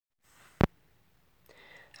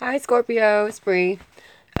Hi, Scorpio. It's Bree.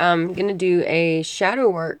 I'm gonna do a shadow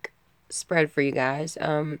work spread for you guys.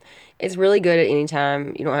 It's really good at any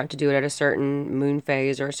time. You don't have to do it at a certain moon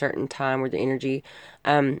phase or a certain time where the energy.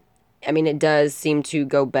 Um, I mean, it does seem to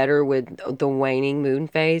go better with the waning moon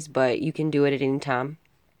phase, but you can do it at any time.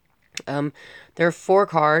 Um, there are four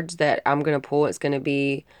cards that I'm gonna pull. It's gonna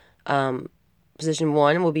be um, position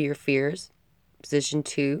one will be your fears. Position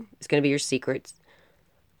two is gonna be your secrets.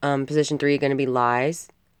 Position three are going to be lies,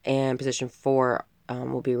 and position four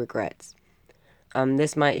will be regrets.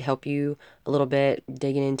 This might help you a little bit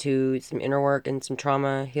digging into some inner work and some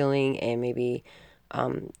trauma healing, and maybe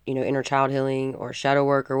inner child healing or shadow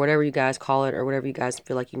work or whatever you guys call it, or whatever you guys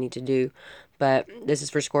feel like you need to do. But this is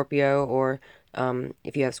for Scorpio, or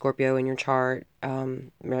if you have Scorpio in your chart,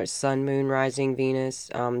 Sun, Moon, Rising, Venus,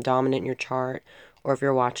 dominant in your chart, or if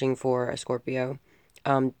you're watching for a Scorpio.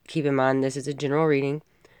 Keep in mind this is a general reading.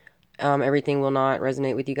 Everything will not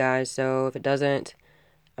resonate with you guys. So if it doesn't,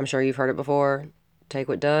 I'm sure you've heard it before. Take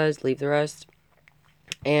what does, leave the rest.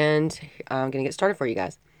 And I'm going to get started for you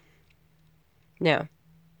guys. Now,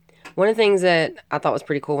 one of the things that I thought was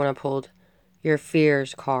pretty cool when I pulled your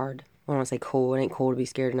fears card, I don't want to say cool, it ain't cool to be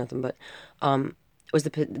scared of nothing, but was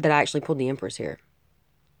that I actually pulled the Empress here.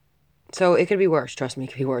 So it could be worse. Trust me, it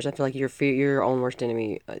could be worse. I feel like your own worst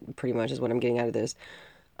enemy, pretty much, is what I'm getting out of this.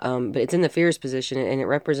 But it's in the fears position, and it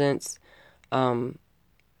represents.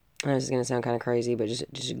 This is gonna sound kind of crazy, but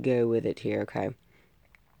just go with it here, okay?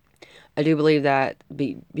 I do believe that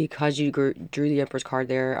because you drew the Empress card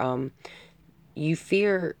there, you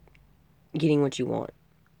fear getting what you want.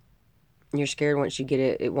 You're scared once you get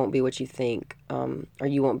it, it won't be what you think, or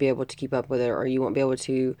you won't be able to keep up with it, or you won't be able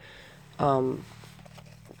to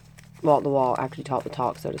walk the walk after you talk the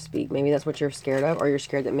talk, so to speak. Maybe that's what you're scared of, or you're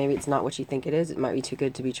scared that maybe it's not what you think it is. It might be too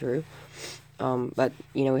good to be true. But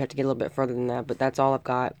we have to get a little bit further than that. But that's all I've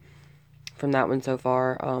got from that one so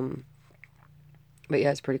far. But yeah,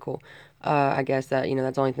 it's pretty cool. I guess that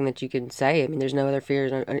that's the only thing that you can say. I mean, there's no other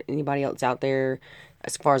fears or anybody else out there,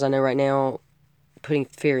 as far as I know right now, putting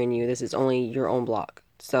fear in you. This is only your own block.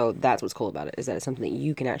 So that's what's cool about it, is that it's something that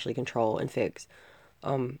you can actually control and fix.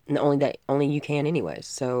 And only you can anyways.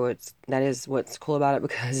 So that is what's cool about it,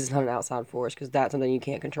 because it's not an outside force, because that's something you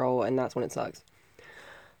can't control, and that's when it sucks.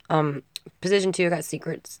 Position two, I got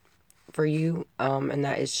secrets for you, and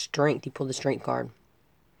that is strength. You pulled the strength card.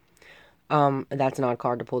 That's an odd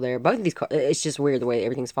card to pull there. Both of these cards, it's just weird the way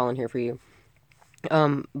everything's fallen here for you.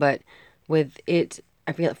 But with it,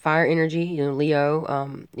 I feel like fire energy,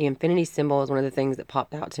 Leo, the infinity symbol is one of the things that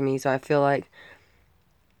popped out to me. So I feel like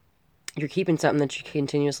you're keeping something that you're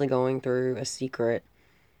continuously going through, a secret,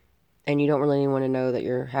 and you don't really want to know that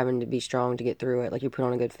you're having to be strong to get through it. Like, you put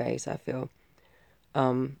on a good face, I feel.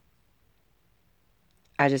 I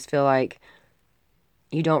just feel like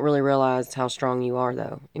you don't really realize how strong you are,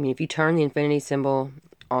 though. I mean, if you turn the infinity symbol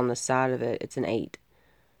on the side of it, it's an 8.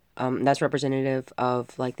 That's representative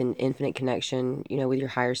of like the infinite connection, with your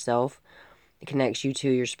higher self. It connects you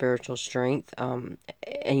to your spiritual strength, and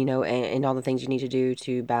all the things you need to do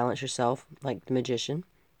to balance yourself, like the magician.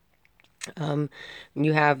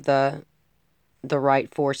 You have the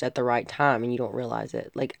right force at the right time, and you don't realize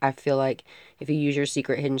it. Like, I feel like if you use your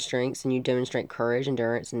secret hidden strengths and you demonstrate courage,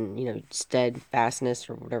 endurance, and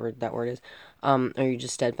steadfastness, or whatever that word is, or you're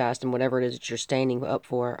just steadfast in whatever it is that you're standing up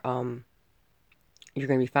for, you're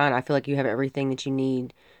gonna be fine. I feel like you have everything that you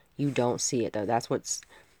need. You don't see it, though. That's what's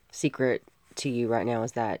secret to you right now,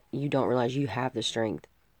 is that you don't realize you have the strength.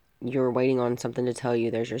 You're waiting on something to tell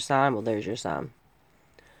you there's your sign. Well, there's your sign.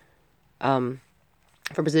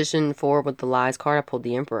 For position 4 with the lies card, I pulled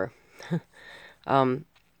the Emperor.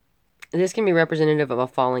 This can be representative of a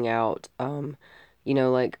falling out.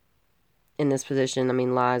 Like, in this position, I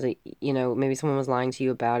mean, lies. Maybe someone was lying to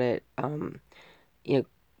you about it. You know,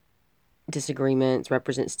 Disagreements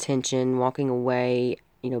represents tension, walking away.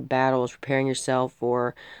 Battles, preparing yourself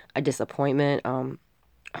for a disappointment.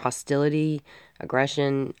 Hostility,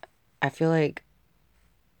 aggression. I feel like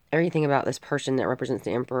everything about this person that represents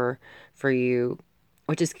the Emperor for you,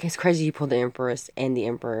 which is, it's crazy you pulled the Empress and the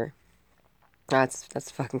Emperor. That's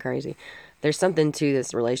fucking crazy. There's something to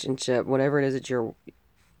this relationship, whatever it is that you're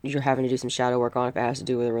having to do some shadow work on, if it has to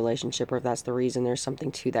do with a relationship, or if that's the reason. There's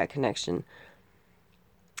something to that connection,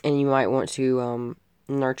 and you might want to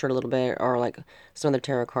nurture it a little bit, or like some other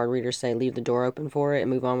tarot card readers say, leave the door open for it and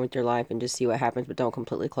move on with your life and just see what happens, but don't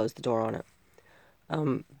completely close the door on it.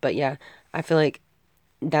 But yeah, I feel like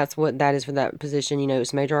that's what that is for that position.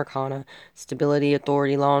 It's major arcana, stability,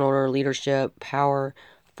 authority, law and order, leadership, power,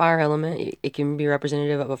 fire element. It can be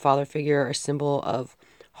representative of a father figure, a symbol of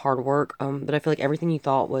hard work. But I feel like everything you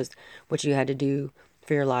thought was what you had to do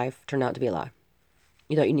for your life turned out to be a lie.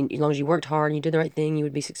 You thought as long as you worked hard and you did the right thing, you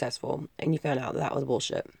would be successful. And you found out that was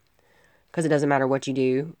bullshit. Because it doesn't matter what you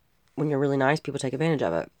do. When you're really nice, people take advantage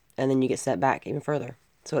of it. And then you get set back even further.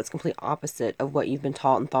 So it's complete opposite of what you've been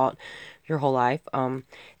taught and thought your whole life. And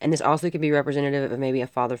this also could be representative of maybe a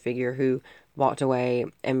father figure who walked away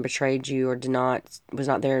and betrayed you or was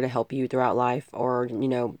not there to help you throughout life, or,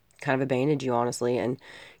 kind of abandoned you, honestly. And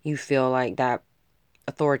you feel like that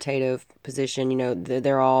authoritative position,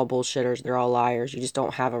 they're all bullshitters, they're all liars. You just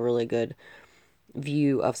don't have a really good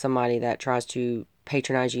view of somebody that tries to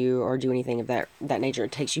patronize you or do anything of that nature.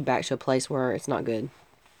 It takes you back to a place where it's not good.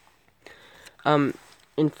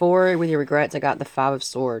 In 4, with your regrets, I got the 5 of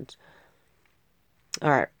Swords. All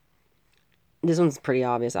right. This one's pretty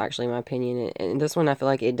obvious, actually, in my opinion. And this one, I feel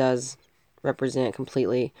like it does represent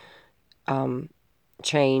completely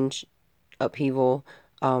change, upheaval,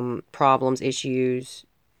 problems, issues.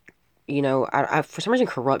 I for some reason,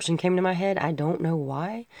 corruption came to my head. I don't know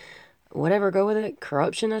why. Whatever, go with it.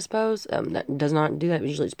 Corruption, I suppose. That does not do that. It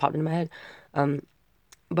usually just popped into my head.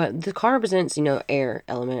 But the card represents, air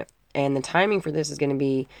element. And the timing for this is going to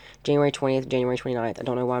be January 20th, January 29th. I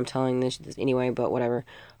don't know why I'm telling this anyway, but whatever.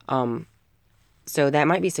 So that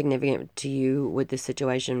might be significant to you with this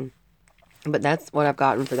situation. But that's what I've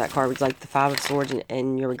gotten for that card. It's like the 5 of Swords,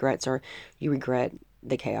 and your regrets are, you regret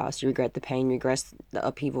the chaos, you regret the pain, you regret the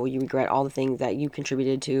upheaval, you regret all the things that you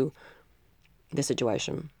contributed to the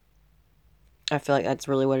situation. I feel like that's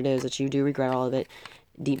really what it is, that you do regret all of it.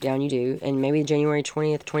 Deep down you do. And maybe January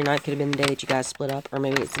 20th, 29th could have been the day that you guys split up. Or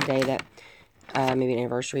maybe it's the day that, maybe an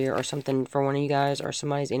anniversary or something for one of you guys, or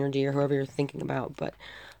somebody's energy, or whoever you're thinking about. But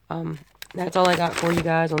that's all I got for you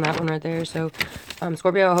guys on that one right there. So,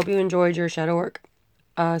 Scorpio, I hope you enjoyed your shadow work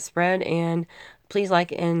spread. And please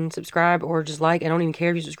like and subscribe, or just like. I don't even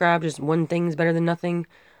care if you subscribe. Just one thing's better than nothing.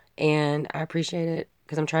 And I appreciate it,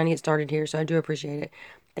 because I'm trying to get started here. So I do appreciate it.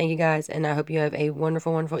 Thank you guys. And I hope you have a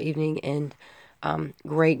wonderful, wonderful evening. And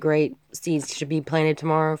great seeds should be planted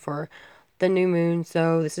tomorrow for the new moon.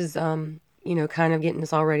 So this is, kind of getting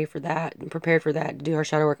us all ready for that and prepared for that, to do our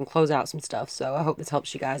shadow work and close out some stuff. So I hope this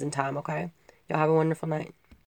helps you guys in time, okay? Y'all have a wonderful night.